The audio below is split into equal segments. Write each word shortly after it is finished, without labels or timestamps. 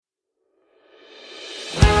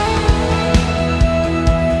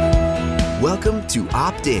Welcome to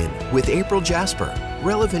Opt In with April Jasper.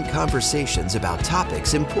 Relevant conversations about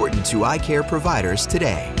topics important to eye care providers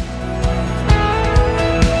today.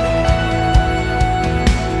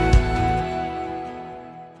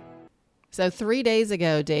 So 3 days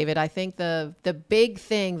ago, David, I think the big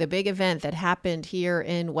thing, the big event that happened here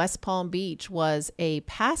in West Palm Beach was a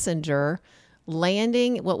passenger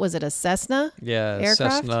landing. What was it, a Cessna? Yeah,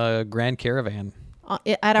 aircraft? Cessna Grand Caravan.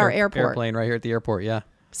 At our airport. Airplane right here at the airport, yeah.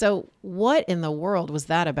 So what in the world was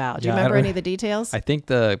that about? Do you remember any of the details? I think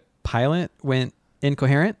the pilot went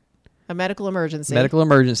incoherent. A medical emergency. Medical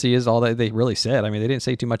emergency is all that they really said. I mean, they didn't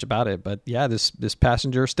say too much about it, but yeah, this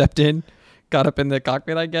passenger stepped in, got up in the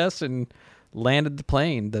cockpit, I guess, and landed the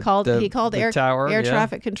plane. He called air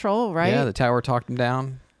traffic control, right? Yeah, the tower talked him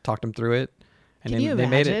down, talked him through it. And Can you they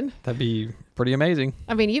imagine? made it. That'd be pretty amazing.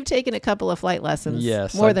 I mean, you've taken a couple of flight lessons.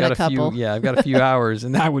 Yes. More than a couple. I've got a few hours,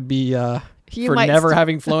 and that would be for might never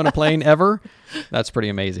having flown a plane ever. That's pretty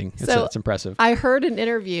amazing. It's impressive. I heard an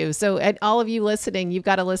interview. So and all of you listening, you've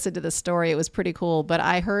got to listen to the story. It was pretty cool. But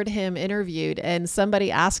I heard him interviewed, and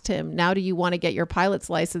somebody asked him, now do you want to get your pilot's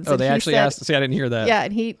license? Oh, and they actually asked. See, I didn't hear that. Yeah,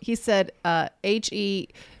 and he said, HE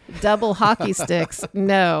double hockey sticks,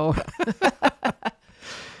 no.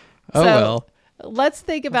 Well. Let's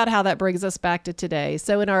think about how that brings us back to today.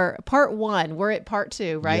 So in our part one, we're at part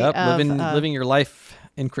two, right? Yep, living your life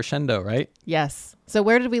in Crescendo, right? Yes. So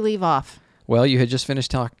where did we leave off? Well, you had just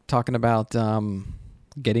finished talking about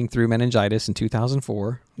getting through meningitis in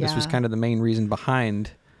 2004. Yeah. This was kind of the main reason behind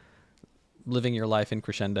living your life in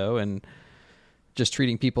Crescendo and just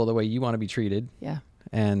treating people the way you want to be treated. Yeah.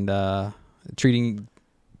 And treating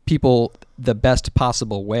people the best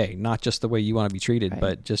possible way, not just the way you want to be treated, right,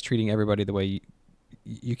 but just treating everybody the way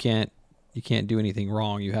you can't do anything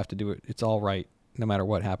wrong. You have to do it. It's all right, no matter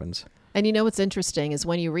what happens. And you know what's interesting is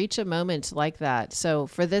when you reach a moment like that. So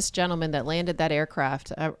for this gentleman that landed that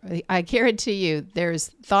aircraft, I guarantee you there's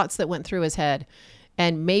thoughts that went through his head.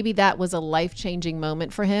 And maybe that was a life-changing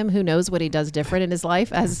moment for him. Who knows what he does different in his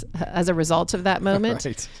life as a result of that moment.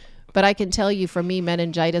 Right. But I can tell you, for me,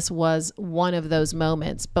 meningitis was one of those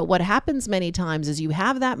moments. But what happens many times is you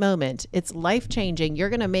have that moment. It's life-changing. You're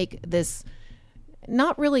going to make this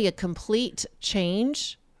not really a complete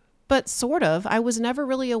change, but sort of. I was never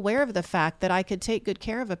really aware of the fact that I could take good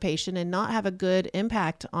care of a patient and not have a good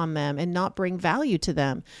impact on them and not bring value to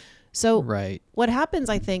them. So right, what happens,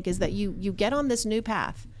 I think, is that you get on this new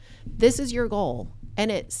path. This is your goal. And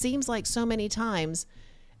it seems like so many times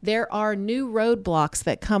there are new roadblocks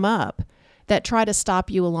that come up that try to stop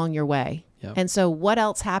you along your way. Yep. And so what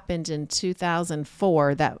else happened in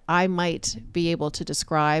 2004 that I might be able to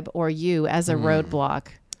describe, or you, as a roadblock?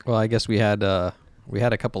 Well, I guess we had a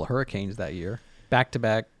couple of hurricanes that year,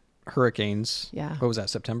 back-to-back hurricanes. Yeah. What was that,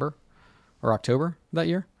 September or October that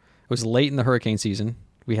year? It was late in the hurricane season.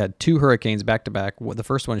 We had two hurricanes back-to-back. The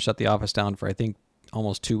first one shut the office down for, I think,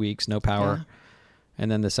 almost 2 weeks, no power. Yeah. And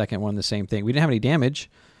then the second one, the same thing. We didn't have any damage.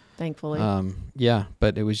 Thankfully. Yeah,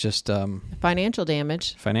 but it was just... financial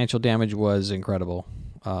damage. Financial damage was incredible.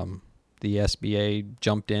 The SBA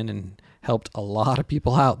jumped in and helped a lot of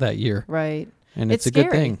people out that year. Right. And it's a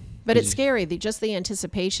good thing. But it's scary. Just the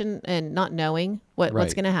anticipation and not knowing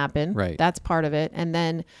what's going to happen. Right. That's part of it. And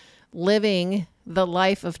then living the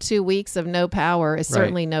life of 2 weeks of no power is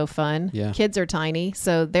certainly no fun. Yeah. Kids are tiny,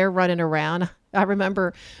 so they're running around. I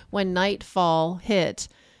remember when nightfall hit,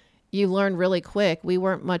 you learn really quick. We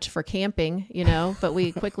weren't much for camping, but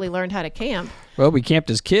we quickly learned how to camp. Well, we camped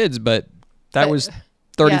as kids, but that was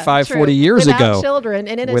 35, true. 40 years Without ago. Children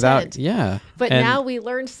and in a tent. Yeah. But now we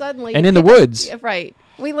learned suddenly. And in the woods. Right.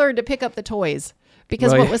 We learned to pick up the toys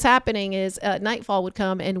because what was happening is nightfall would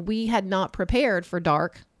come and we had not prepared for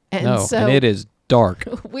dark. And so and it is dark.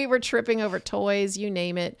 We were tripping over toys, you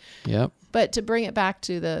name it. Yep. But to bring it back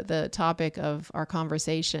to the topic of our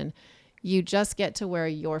conversation, you just get to where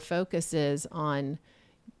your focus is on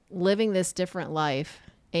living this different life,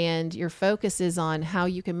 and your focus is on how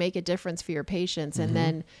you can make a difference for your patients. And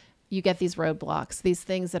then you get these roadblocks, these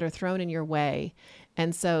things that are thrown in your way.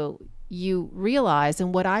 And so you realize,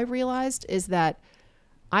 and what I realized is that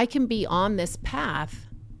I can be on this path,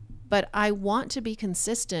 but I want to be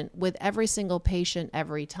consistent with every single patient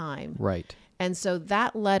every time. Right. And so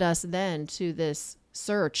that led us then to this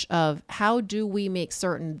search of how do we make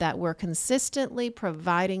certain that we're consistently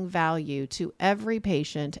providing value to every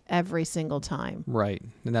patient every single time. Right.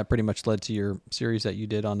 And that pretty much led to your series that you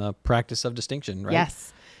did on the practice of distinction, right?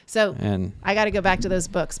 Yes. So I got to go back to those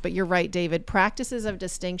books, but you're right, David. Practices of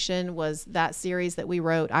Distinction was that series that we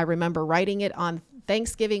wrote. I remember writing it on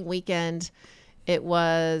Thanksgiving weekend. It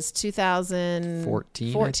was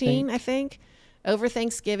 2014, I think. over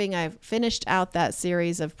Thanksgiving, I finished out that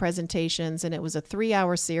series of presentations, and it was a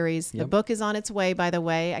 3-hour series. Yep. The book is on its way, by the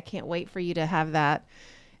way. I can't wait for you to have that.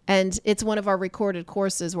 And it's one of our recorded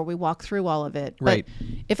courses where we walk through all of it. Right. But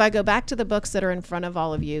if I go back to the books that are in front of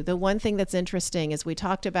all of you, the one thing that's interesting is we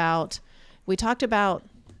talked about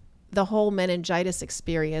the whole meningitis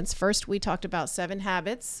experience. First, we talked about 7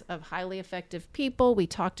 habits of highly effective people. We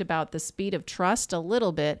talked about the speed of trust a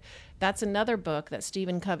little bit. That's another book that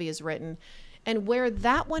Stephen Covey has written. And where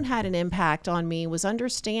that one had an impact on me was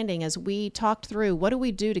understanding, as we talked through, what do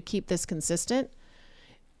we do to keep this consistent?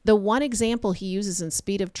 The one example he uses in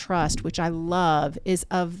speed of trust, which I love, is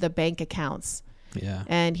of the bank accounts. Yeah.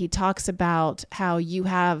 And he talks about how you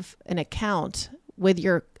have an account with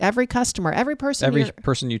every customer, every person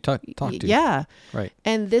you talk to. Yeah. Right.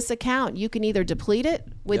 And this account, you can either deplete it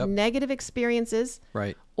with Yep. negative experiences,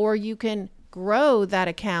 Right. or you can grow that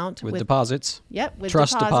account With deposits. Yep, with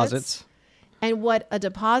Trust deposits. And what a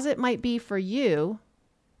deposit might be for you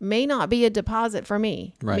may not be a deposit for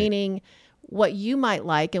me. Right. Meaning what you might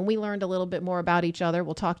like, and we learned a little bit more about each other.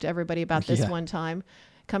 We'll talk to everybody about this one time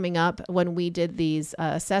coming up when we did these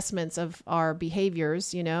assessments of our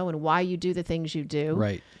behaviors, and why you do the things you do.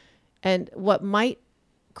 Right. And what might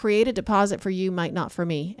create a deposit for you might not for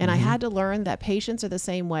me. And I had to learn that patients are the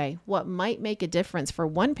same way. What might make a difference for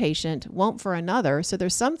one patient won't for another. So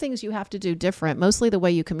there's some things you have to do different, mostly the way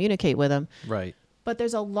you communicate with them. Right. But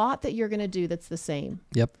there's a lot that you're going to do that's the same.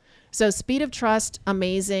 Yep. So speed of trust,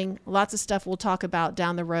 amazing. Lots of stuff we'll talk about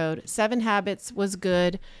down the road. 7 habits was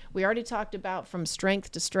good. We already talked about from strength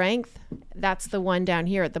to strength. That's the one down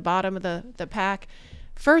here at the bottom of the pack.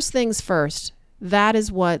 First things first. That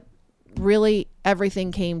is what really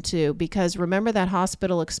everything came to, because remember that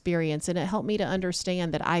hospital experience, and it helped me to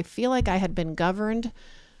understand that I feel like I had been governed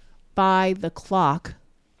by the clock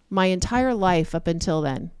my entire life up until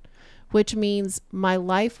then, which means my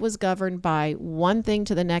life was governed by one thing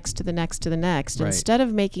to the next, to the next, to the next, Right. instead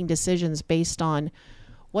of making decisions based on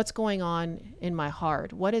what's going on in my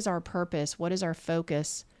heart. What is our purpose? What is our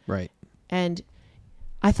focus? Right. And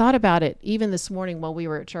I thought about it even this morning while we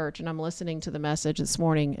were at church, and I'm listening to the message this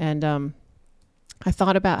morning, and I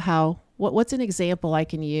thought about what's an example I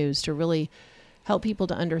can use to really help people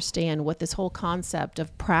to understand what this whole concept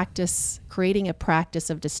of practice, creating a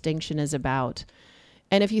practice of distinction is about.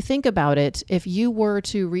 And if you think about it, if you were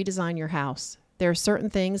to redesign your house, there are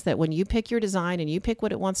certain things that when you pick your design and you pick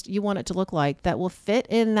what you want it to look like, that will fit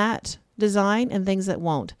in that design, and things that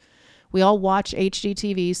won't. We all watch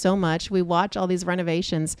HGTV so much. We watch all these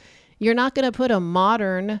renovations. You're not going to put a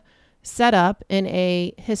modern setup in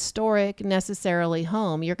a historic necessarily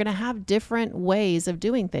home. You're going to have different ways of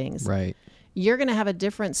doing things. Right. You're going to have a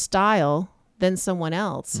different style than someone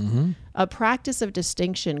else. Mm-hmm. A practice of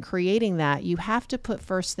distinction, creating that, you have to put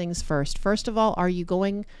first things first. First of all, are you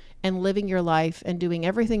going and living your life and doing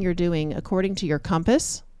everything you're doing according to your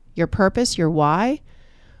compass, your purpose, your why?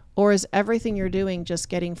 Or is everything you're doing just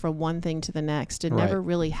getting from one thing to the next and Right. never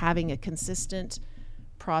really having a consistent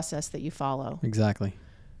process that you follow? Exactly.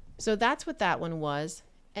 So that's what that one was.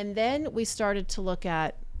 And then we started to look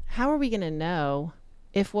at, how are we going to know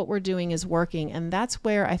if what we're doing is working? And that's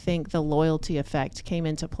where I think the loyalty effect came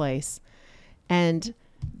into place. And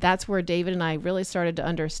that's where David and I really started to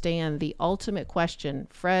understand the ultimate question.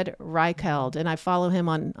 Fred Reichheld, and I follow him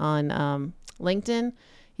on LinkedIn.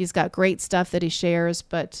 He's got great stuff that he shares,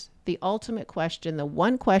 but the ultimate question, the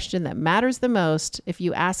one question that matters the most, if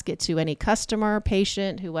you ask it to any customer,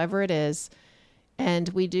 patient, whoever it is, and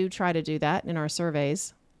we do try to do that in our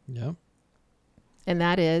surveys. Yep. And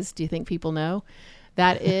that is, do you think people know?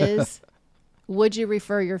 That is, would you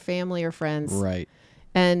refer your family or friends? Right.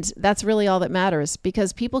 And that's really all that matters,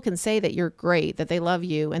 because people can say that you're great, that they love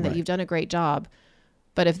you, and that Right. you've done a great job.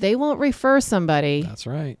 But if they won't refer somebody, That's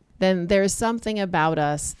right. then there's something about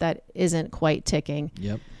us that isn't quite ticking.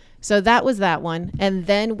 Yep. So that was that one. And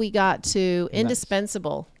then we got to that's-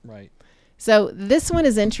 indispensable. Right. So this one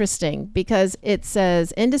is interesting because it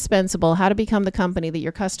says indispensable, how to become the company that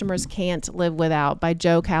your customers can't live without, by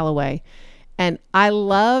Joe Calloway. And I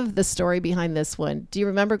love the story behind this one. Do you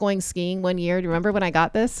remember going skiing one year? Do you remember when I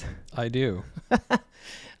got this? I do.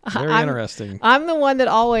 Very interesting. I'm the one that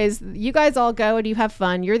always, you guys all go and you have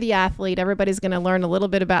fun. You're the athlete. Everybody's going to learn a little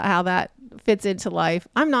bit about how that fits into life.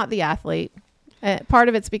 I'm not the athlete. Part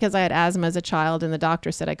of it's because I had asthma as a child and the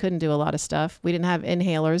doctor said I couldn't do a lot of stuff. We didn't have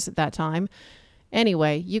inhalers at that time.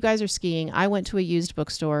 Anyway, you guys are skiing. I went to a used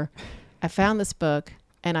bookstore. I found this book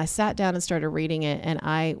and I sat down and started reading it, and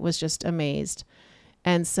I was just amazed.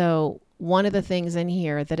 And so one of the things in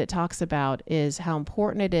here that it talks about is how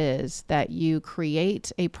important it is that you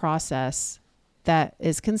create a process that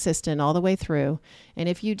is consistent all the way through. And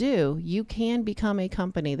if you do, you can become a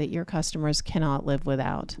company that your customers cannot live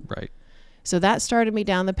without. Right. So that started me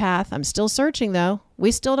down the path. I'm still searching though.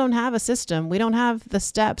 We still don't have a system. We don't have the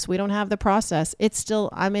steps. We don't have the process.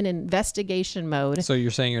 I'm in investigation mode. So you're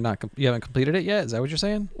saying you haven't completed it yet? Is that what you're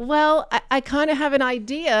saying? Well, I kind of have an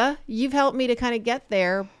idea. You've helped me to kind of get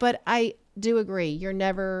there, but I do agree. You're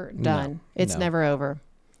never done. It's never over.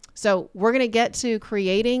 So we're going to get to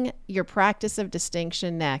creating your practice of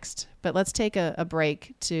distinction next, but let's take a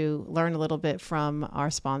break to learn a little bit from our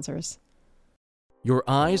sponsors. Your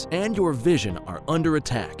eyes and your vision are under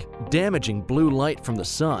attack. Damaging blue light from the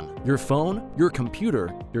sun, your phone, your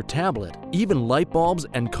computer, your tablet, even light bulbs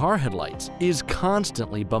and car headlights is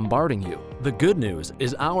constantly bombarding you. The good news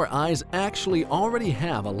is our eyes actually already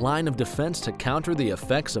have a line of defense to counter the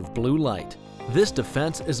effects of blue light. This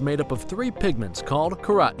defense is made up of 3 pigments called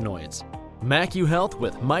carotenoids. MacuHealth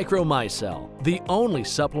with Micromicelle, the only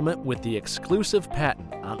supplement with the exclusive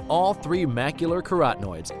patent on all 3 macular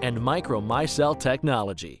carotenoids and Micromicelle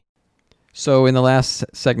technology. So in the last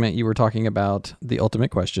segment, you were talking about the ultimate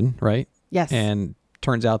question, right? Yes. And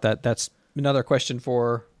turns out that that's another question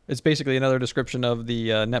it's basically another description of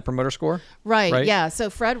the Net Promoter Score. Right. Yeah. So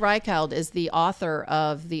Fred Reichheld is the author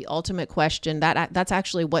of The Ultimate Question. That's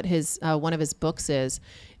actually what his one of his books is.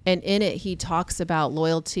 And in it, he talks about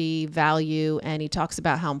loyalty, value, and he talks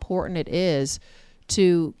about how important it is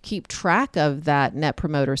to keep track of that Net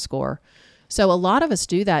Promoter Score. So a lot of us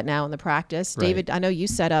do that now in the practice. Right. David, I know you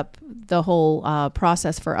set up the whole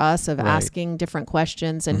process for us of asking different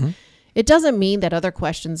questions. And it doesn't mean that other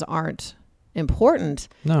questions aren't important.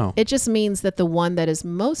 No. It just means that the one that is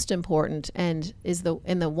most important and is the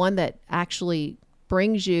one that actually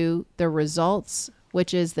brings you the results,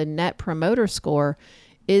 which is the Net Promoter Score,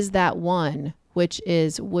 is that one, which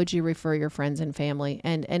is, would you refer your friends and family?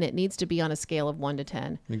 And it needs to be on a scale of 1 to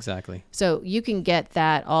 10. Exactly. So you can get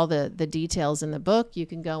that, all the details in the book. You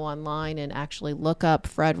can go online and actually look up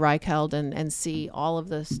Fred Reichheld and see all of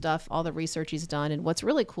the stuff, all the research he's done. And what's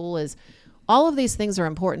really cool is all of these things are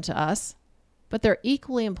important to us, but they're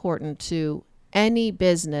equally important to any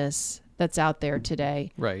business that's out there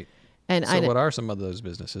today. Right. And so what are some of those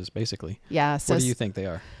businesses, basically? Yeah. So what do you think they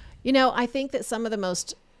are? I think that some of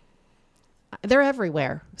the they're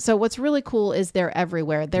everywhere. So what's really cool is they're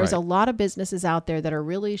everywhere. There's a lot of businesses out there that are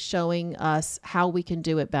really showing us how we can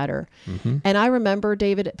do it better. Mm-hmm. And I remember,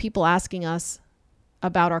 David, people asking us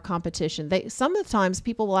about our competition. Some of the times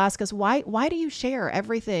people will ask us, why do you share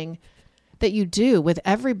everything that you do with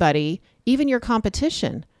everybody, even your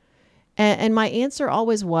competition? And my answer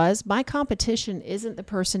always was, my competition isn't the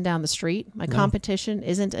person down the street. My competition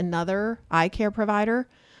isn't another eye care provider.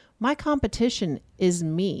 My competition is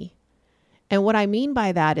me. And what I mean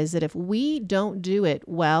by that is that if we don't do it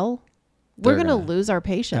well, we're going to lose our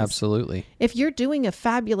patients. Absolutely. If you're doing a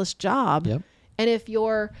fabulous job, Yep. and if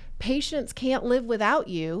your patients can't live without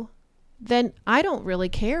you, then I don't really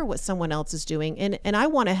care what someone else is doing. And I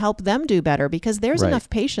want to help them do better because there's enough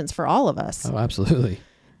patients for all of us. Oh, absolutely.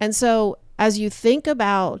 And so as you think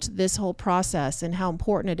about this whole process and how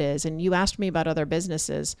important it is, and you asked me about other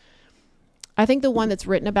businesses, I think the one that's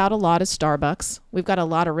written about a lot is Starbucks. We've got a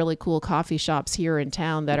lot of really cool coffee shops here in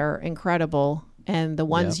town that are incredible. And the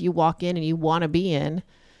ones you walk in and you want to be in.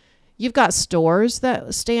 You've got stores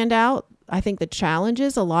that stand out. I think the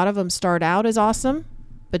challenges, a lot of them start out as awesome,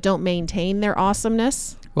 but don't maintain their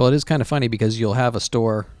awesomeness. Well, it is kind of funny because you'll have a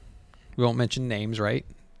store, we won't mention names, right?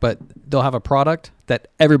 But they'll have a product that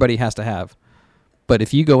everybody has to have. But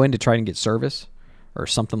if you go in to try and get service or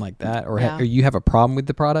something like that, or you have a problem with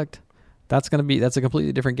the product, that's a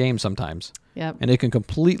completely different game sometimes. Yep. And it can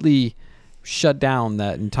completely shut down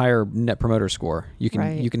that entire Net Promoter Score. You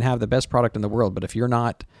can have the best product in the world, but if you're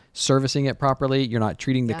not servicing it properly, you're not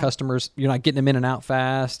treating the customers, you're not getting them in and out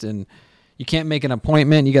fast, and you can't make an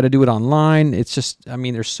appointment, you got to do it online. It's just,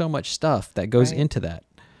 there's so much stuff that goes into that.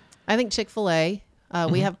 I think Chick-fil-A,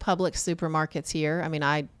 we have Publix supermarkets here.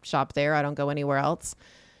 I shop there. I don't go anywhere else.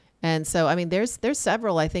 And so, there's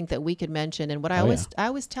several I think that we could mention. And what I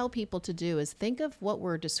always tell people to do is think of what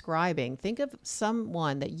we're describing. Think of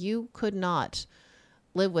someone that you could not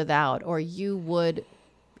live without, or you'd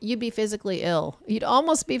be physically ill. You'd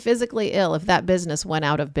almost be physically ill if that business went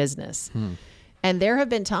out of business. And there have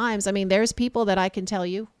been times, there's people that I can tell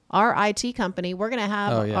you, our IT company, we're going to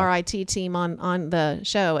have our IT team on the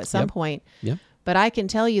show at some point. Yep. But I can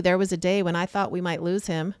tell you there was a day when I thought we might lose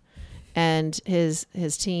him and his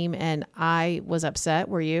team, and I was upset.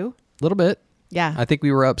 Were you? A little bit. Yeah. I think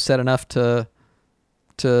we were upset enough to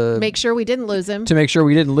make sure we didn't lose him. To make sure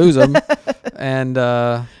we didn't lose him. And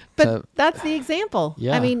But that's the example.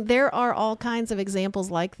 Yeah. I mean, there are all kinds of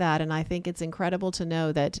examples like that. And I think it's incredible to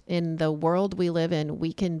know that in the world we live in,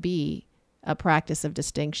 we can be a practice of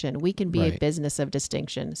distinction. We can be a business of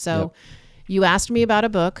distinction. So you asked me about a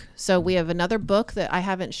book. So we have another book that I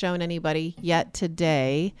haven't shown anybody yet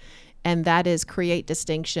today. And that is Create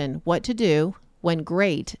Distinction: What to Do When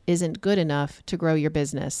Great Isn't Good Enough to Grow Your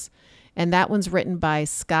Business. And that one's written by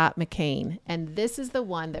Scott McKain. And this is the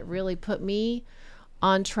one that really put me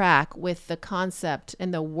on track with the concept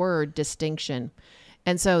and the word distinction.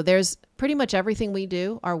 And so there's pretty much everything we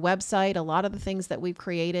do. Our website, a lot of the things that we've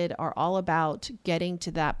created are all about getting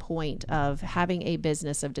to that point of having a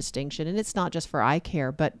business of distinction. And it's not just for eye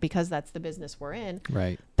care, but because that's the business we're in,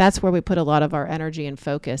 right, that's where we put a lot of our energy and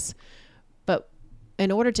focus. But in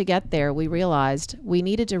order to get there, we realized we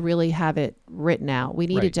needed to really have it written out. We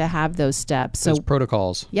needed to have those steps. Those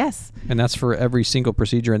protocols. Yes. And that's for every single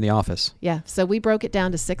procedure in the office. Yeah. So we broke it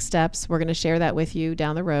down to 6 steps. We're going to share that with you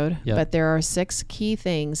down the road. Yep. But there are 6 key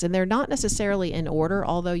things, and they're not necessarily in order,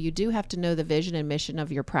 although you do have to know the vision and mission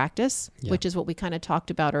of your practice, which is what we kind of talked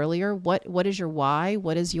about earlier. What is your why?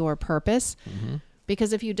 What is your purpose? Mm-hmm.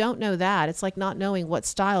 Because if you don't know that, it's like not knowing what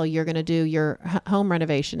style you're going to do your home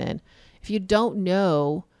renovation in. If you don't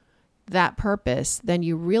know that purpose, then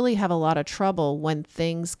you really have a lot of trouble when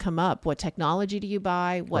things come up. What technology do you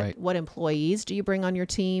buy? What employees do you bring on your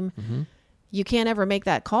team? Mm-hmm. You can't ever make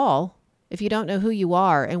that call if you don't know who you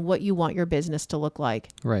are and what you want your business to look like.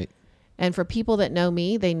 Right. And for people that know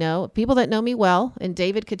me, they know, people that know me well, and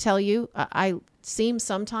David could tell you, I seem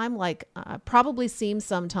sometimes like, probably seem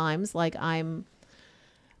sometimes like I'm,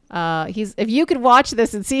 if you could watch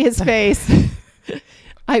this and see his face,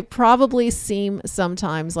 I probably seem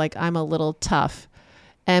sometimes like I'm a little tough.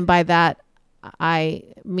 And by that, I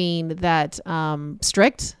mean that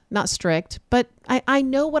strict, not strict, but I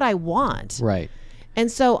know what I want. Right. And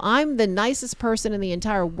so I'm the nicest person in the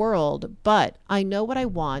entire world, but I know what I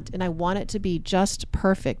want, and I want it to be just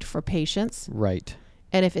perfect for patients. Right.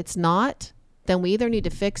 And if it's not, then we either need to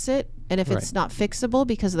fix it. And if it's not fixable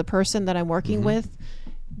because the person that I'm working with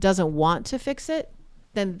doesn't want to fix it,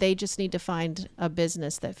 then they just need to find a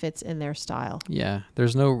business that fits in their style. Yeah. There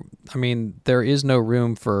is no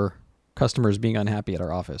room for customers being unhappy at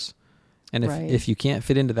our office. And if you can't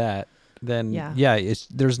fit into that, then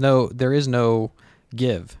there is no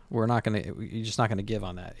give. You're just not going to give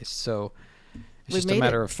on that. It's just a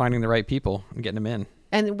matter of finding the right people and getting them in.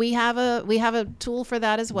 And we have a tool for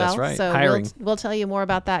that as well. That's right. So Hiring. We'll tell you more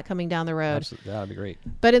about that coming down the road. Absolutely. That'd be great.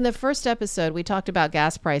 But in the first episode, we talked about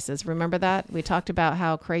gas prices. Remember that? We talked about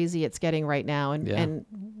how crazy it's getting right now. And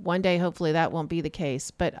one day, hopefully, that won't be the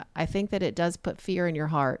case. But I think that it does put fear in your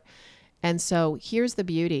heart. And so here's the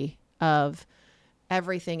beauty of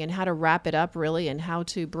everything and how to wrap it up, really, and how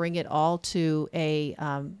to bring it all to a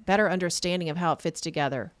better understanding of how it fits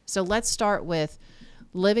together. So let's start with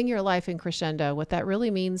living your life in Crescendo. What that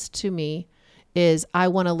really means to me is I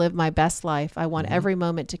want to live my best life. I want every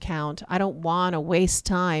moment to count. I don't want to waste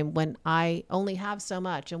time when I only have so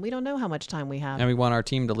much, and we don't know how much time we have. And we want our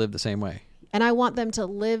team to live the same way. And I want them to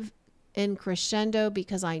live in Crescendo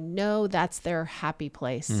because I know that's their happy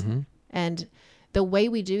place. Mm-hmm. And the way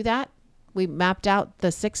we do that, we mapped out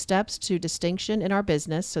the 6 steps to distinction in our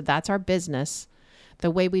business. So that's our business.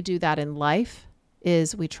 The way we do that in life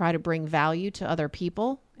is we try to bring value to other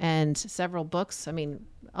people, and several books. I mean,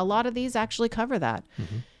 a lot of these actually cover that.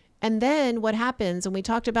 Mm-hmm. And then what happens, and we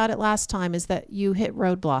talked about it last time, is that you hit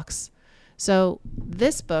roadblocks. So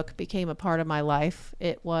this book became a part of my life.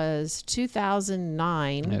 It was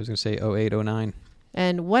 2009. I was going to say 08, 09.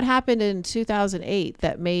 And what happened in 2008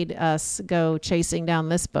 that made us go chasing down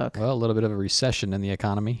this book? Well, a little bit of a recession in the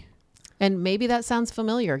economy. And maybe that sounds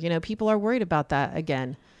familiar. You know, people are worried about that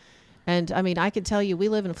again. And I mean, I can tell you, we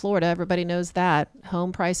live in Florida. Everybody knows that.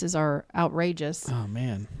 Home prices are outrageous. Oh,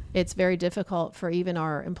 man. It's very difficult for even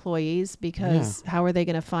our employees because how are they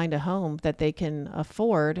going to find a home that they can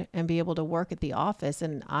afford and be able to work at the office?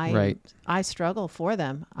 And I struggle for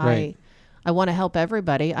them. Right. I want to help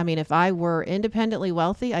everybody. I mean, if I were independently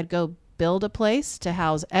wealthy, I'd go build a place to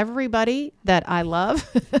house everybody that I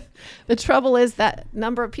love. The trouble is that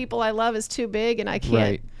number of people I love is too big, and I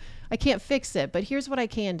can't fix it. But here's what I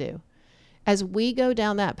can do. As we go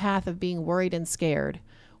down that path of being worried and scared,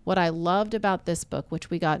 what I loved about this book, which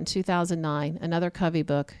we got in 2009, another Covey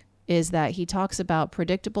book, is that he talks about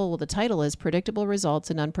the title is Predictable Results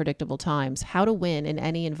in Unpredictable Times, How to Win in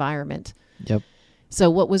Any Environment. Yep. So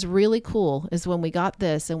what was really cool is when we got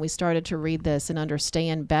this and we started to read this and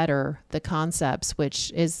understand better the concepts,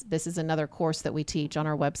 this is another course that we teach on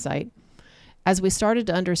our website. As we started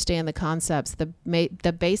to understand the concepts,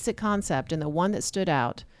 the basic concept and the one that stood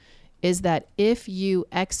out is that if you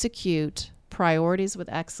execute priorities with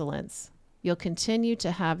excellence, you'll continue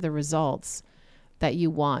to have the results that you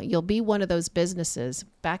want. You'll be one of those businesses.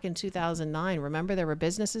 Back in 2009, remember there were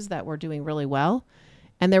businesses that were doing really well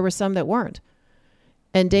and there were some that weren't.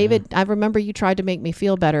 And David, I remember you tried to make me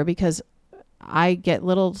feel better because I get a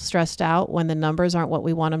little stressed out when the numbers aren't what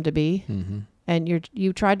we want them to be. Mm-hmm. And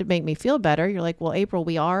you tried to make me feel better. You're like, well, April,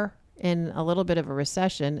 we are in a little bit of a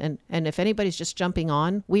recession. And if anybody's just jumping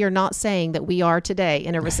on, we are not saying that we are today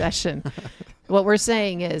in a recession. What we're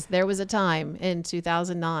saying is there was a time in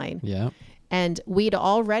 2009. Yeah. And we'd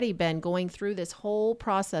already been going through this whole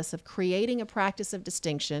process of creating a practice of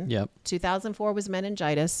distinction. Yep. 2004 was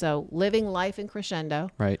meningitis. So living life in Crescendo.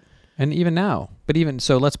 Right. And even now, but even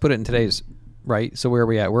so, let's put it in today's, right? So where are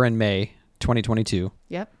we at? We're in May 2022.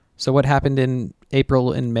 Yep. So what happened in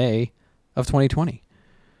April and May of 2020?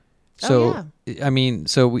 So, I mean,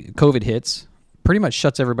 COVID hits, pretty much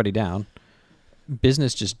shuts everybody down.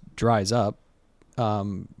 Business just dries up.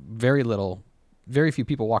 Very few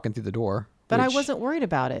people walking through the door. But I wasn't worried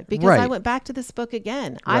about it because I went back to this book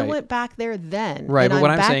again. I went back there then. Right. And but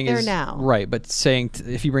what I'm I'm back saying there is now. Right. But saying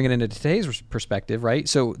if you bring it into today's perspective, right?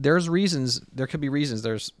 So there's reasons. There could be reasons.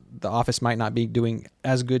 The office might not be doing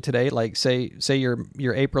as good today. Like say your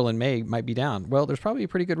April and May might be down. Well, there's probably a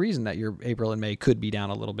pretty good reason that your April and May could be down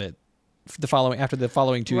a little bit. After the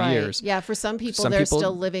following 2 years. Yeah, for some people, they're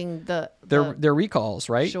still living their recalls,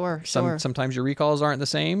 right? Sure. Sometimes your recalls aren't the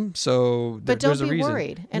same, so but don't there's a be reason.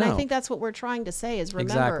 Worried. And No. I think that's what we're trying to say is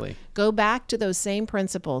remember, Exactly. Go back to those same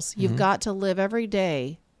principles. You've got to live every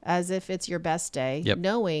day as if it's your best day,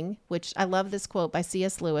 knowing, which I love this quote by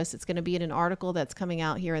C.S. Lewis. It's going to be in an article that's coming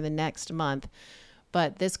out here in the next month.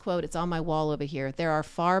 But this quote, it's on my wall over here. There are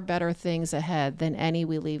far better things ahead than any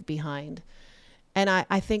we leave behind. And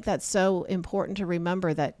I think that's so important to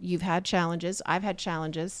remember that you've had challenges. I've had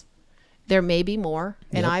challenges. There may be more.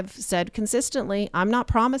 And I've said consistently, I'm not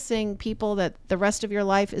promising people that the rest of your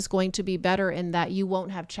life is going to be better and that you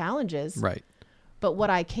won't have challenges. Right. But what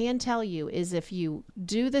I can tell you is if you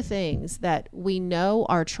do the things that we know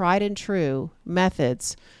are tried and true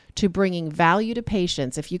methods to bringing value to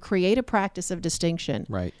patients, if you create a practice of distinction,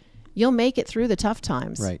 right, you'll make it through the tough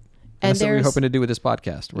times. Right. And that's what we're hoping to do with this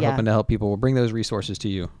podcast. We're hoping to help people. We'll bring those resources to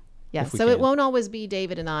you. Yeah. So it won't always be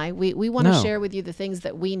David and I. We want to share with you the things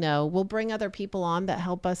that we know. We'll bring other people on that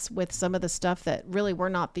help us with some of the stuff that really we're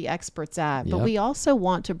not the experts at. But we also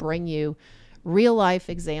want to bring you real life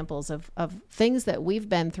examples of things that we've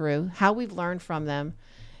been through, how we've learned from them.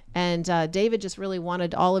 And David just really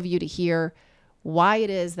wanted all of you to hear why it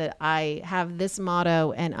is that I have this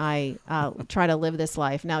motto and I try to live this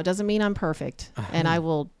life. Now, it doesn't mean I'm perfect, and I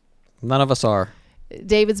will... None of us are.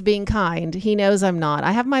 David's being kind. He knows I'm not.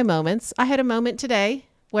 I have my moments. I had a moment today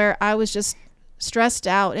where I was just stressed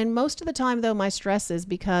out. And most of the time, though, my stress is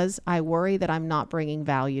because I worry that I'm not bringing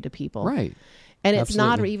value to people. Right. And it's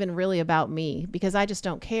not even really about me because I just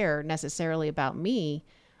don't care necessarily about me.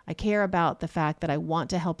 I care about the fact that I want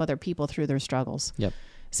to help other people through their struggles. Yep.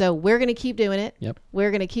 So we're going to keep doing it. Yep. We're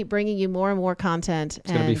going to keep bringing you more and more content.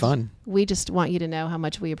 It's going to be fun. We just want you to know how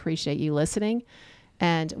much we appreciate you listening.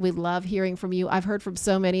 And we love hearing from you. I've heard from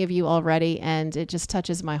so many of you already, and it just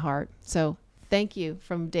touches my heart. So thank you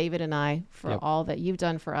from David and I for all that you've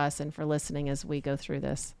done for us and for listening as we go through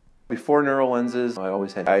this. Before neural lenses, I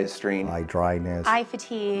always had eye strain, eye dryness, eye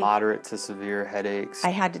fatigue, moderate to severe headaches. I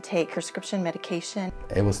had to take prescription medication.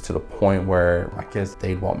 It was to the point where my kids,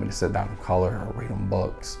 they'd want me to sit down and color or read them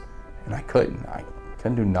books, and I couldn't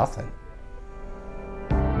do nothing.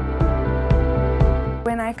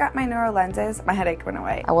 When I got my neural lenses, my headache went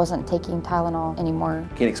away. I wasn't taking Tylenol anymore.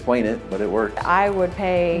 Can't explain it, but it worked. I would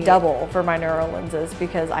pay double for my neural lenses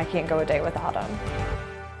because I can't go a day without them.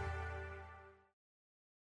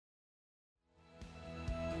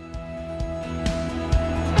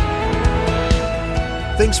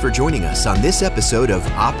 Thanks for joining us on this episode of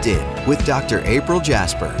Opt In with Dr. April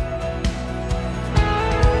Jasper.